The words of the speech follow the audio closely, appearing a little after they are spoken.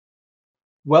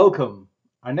Welcome.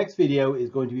 Our next video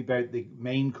is going to be about the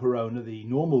main corona, the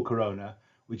normal corona,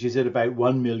 which is at about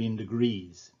 1 million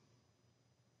degrees.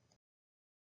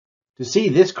 To see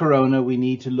this corona, we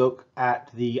need to look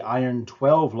at the iron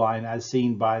 12 line as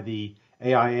seen by the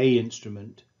AIA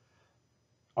instrument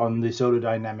on the Solar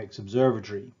Dynamics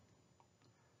Observatory.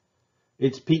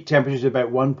 Its peak temperature is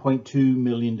about 1.2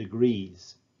 million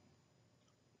degrees.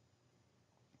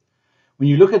 When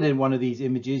you look at one of these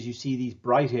images, you see these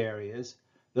bright areas.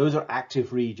 Those are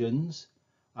active regions.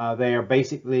 They are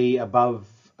basically above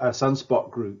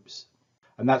sunspot groups,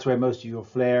 and that's where most of your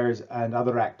flares and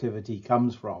other activity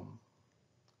comes from.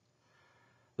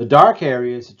 The dark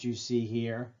areas that you see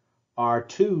here are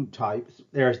two types.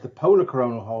 There's the polar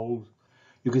coronal hole.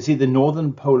 You can see the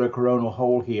northern polar coronal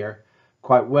hole here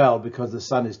quite well because the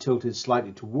sun is tilted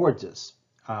slightly towards us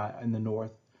in the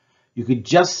north. You could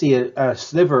just see a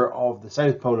sliver of the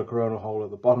south polar coronal hole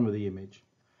at the bottom of the image.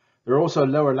 There are also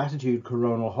lower latitude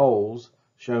coronal holes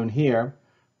shown here,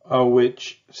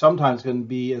 which sometimes can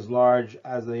be as large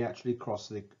as they actually cross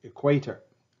the equator.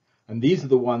 And these are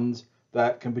the ones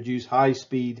that can produce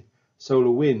high-speed solar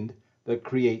wind that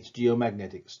creates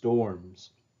geomagnetic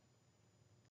storms.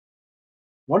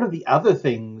 One of the other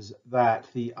things that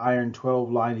the iron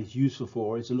 12 line is useful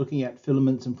for is looking at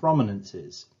filaments and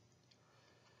prominences.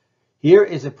 Here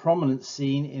is a prominence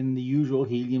seen in the usual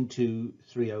helium-2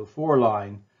 304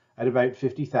 line at about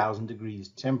 50,000 degrees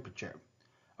temperature.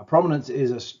 A prominence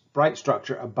is a bright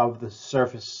structure above the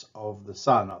surface of the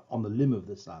sun, on the limb of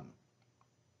the sun.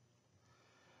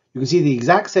 You can see the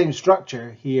exact same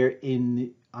structure here in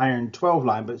the iron 12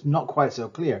 line, but it's not quite so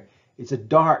clear. It's a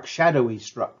dark, shadowy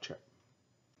structure.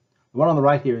 The one on the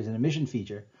right here is an emission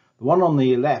feature. The one on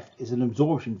the left is an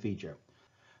absorption feature.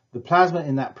 The plasma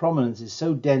in that prominence is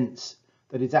so dense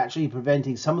that it's actually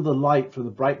preventing some of the light from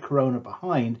the bright corona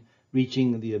behind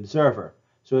reaching the observer,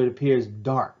 so it appears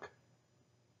dark.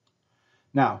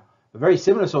 Now, a very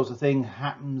similar sort of thing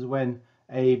happens when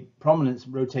a prominence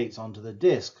rotates onto the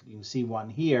disk. You can see one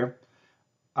here,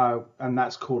 and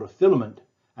that's called a filament.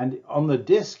 And on the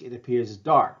disk, it appears as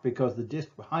dark because the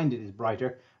disk behind it is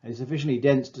brighter and is sufficiently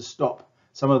dense to stop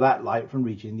some of that light from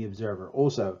reaching the observer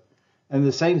also. And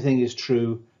the same thing is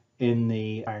true in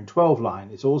the iron 12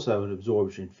 line. It's also an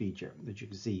absorption feature that you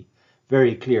can see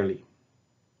very clearly.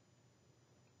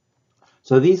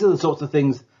 So these are the sorts of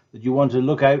things that you want to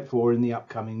look out for in the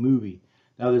upcoming movie.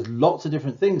 Now there's lots of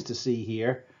different things to see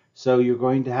here, so you're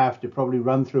going to have to probably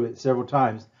run through it several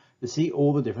times to see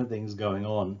all the different things going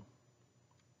on.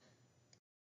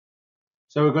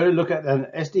 So we're going to look at an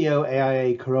SDO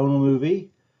AIA coronal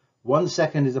movie. 1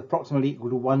 second is approximately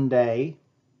equal to 1 day.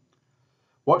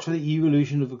 Watch for the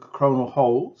evolution of the coronal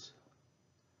holes.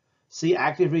 See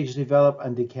active regions develop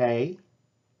and decay.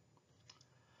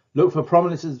 Look for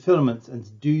prominences and filaments,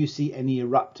 and do you see any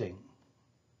erupting?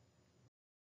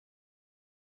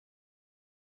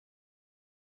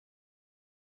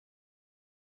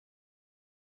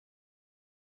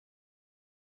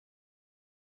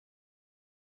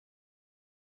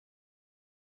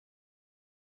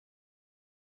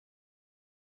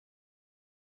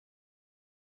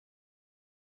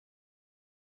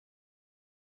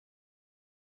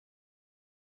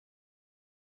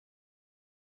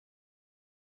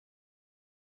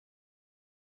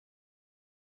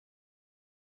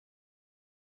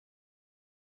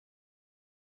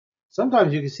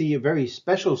 Sometimes you can see a very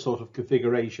special sort of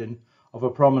configuration of a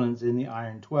prominence in the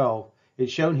iron 12.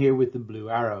 It's shown here with the blue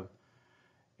arrow.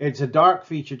 It's a dark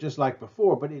feature just like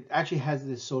before, but it actually has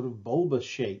this sort of bulbous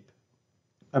shape.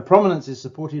 A prominence is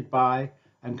supported by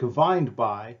and confined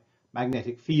by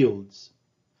magnetic fields.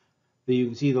 You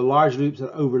can see the large loops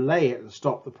that overlay it and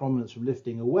stop the prominence from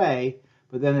lifting away,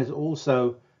 but then there's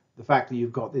also the fact that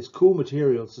you've got this cool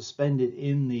material suspended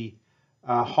in the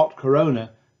hot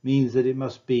corona means that it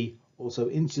must be also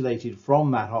insulated from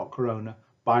that hot corona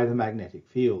by the magnetic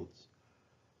fields.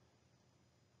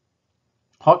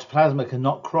 Hot plasma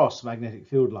cannot cross magnetic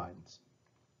field lines.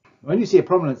 When you see a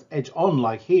prominence edge on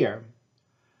like here,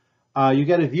 you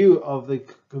get a view of the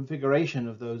configuration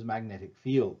of those magnetic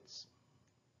fields.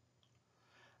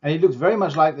 And it looks very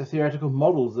much like the theoretical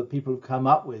models that people have come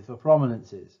up with for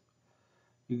prominences.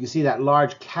 You can see that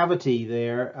large cavity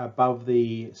there above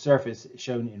the surface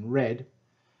shown in red,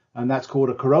 and that's called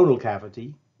a coronal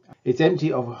cavity. It's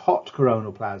empty of hot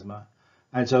coronal plasma,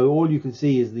 and so all you can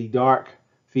see is the dark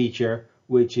feature,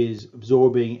 which is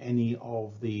absorbing any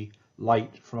of the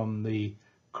light from the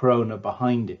corona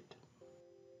behind it.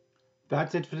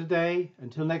 That's it for today.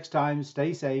 Until next time,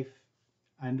 stay safe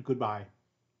and goodbye.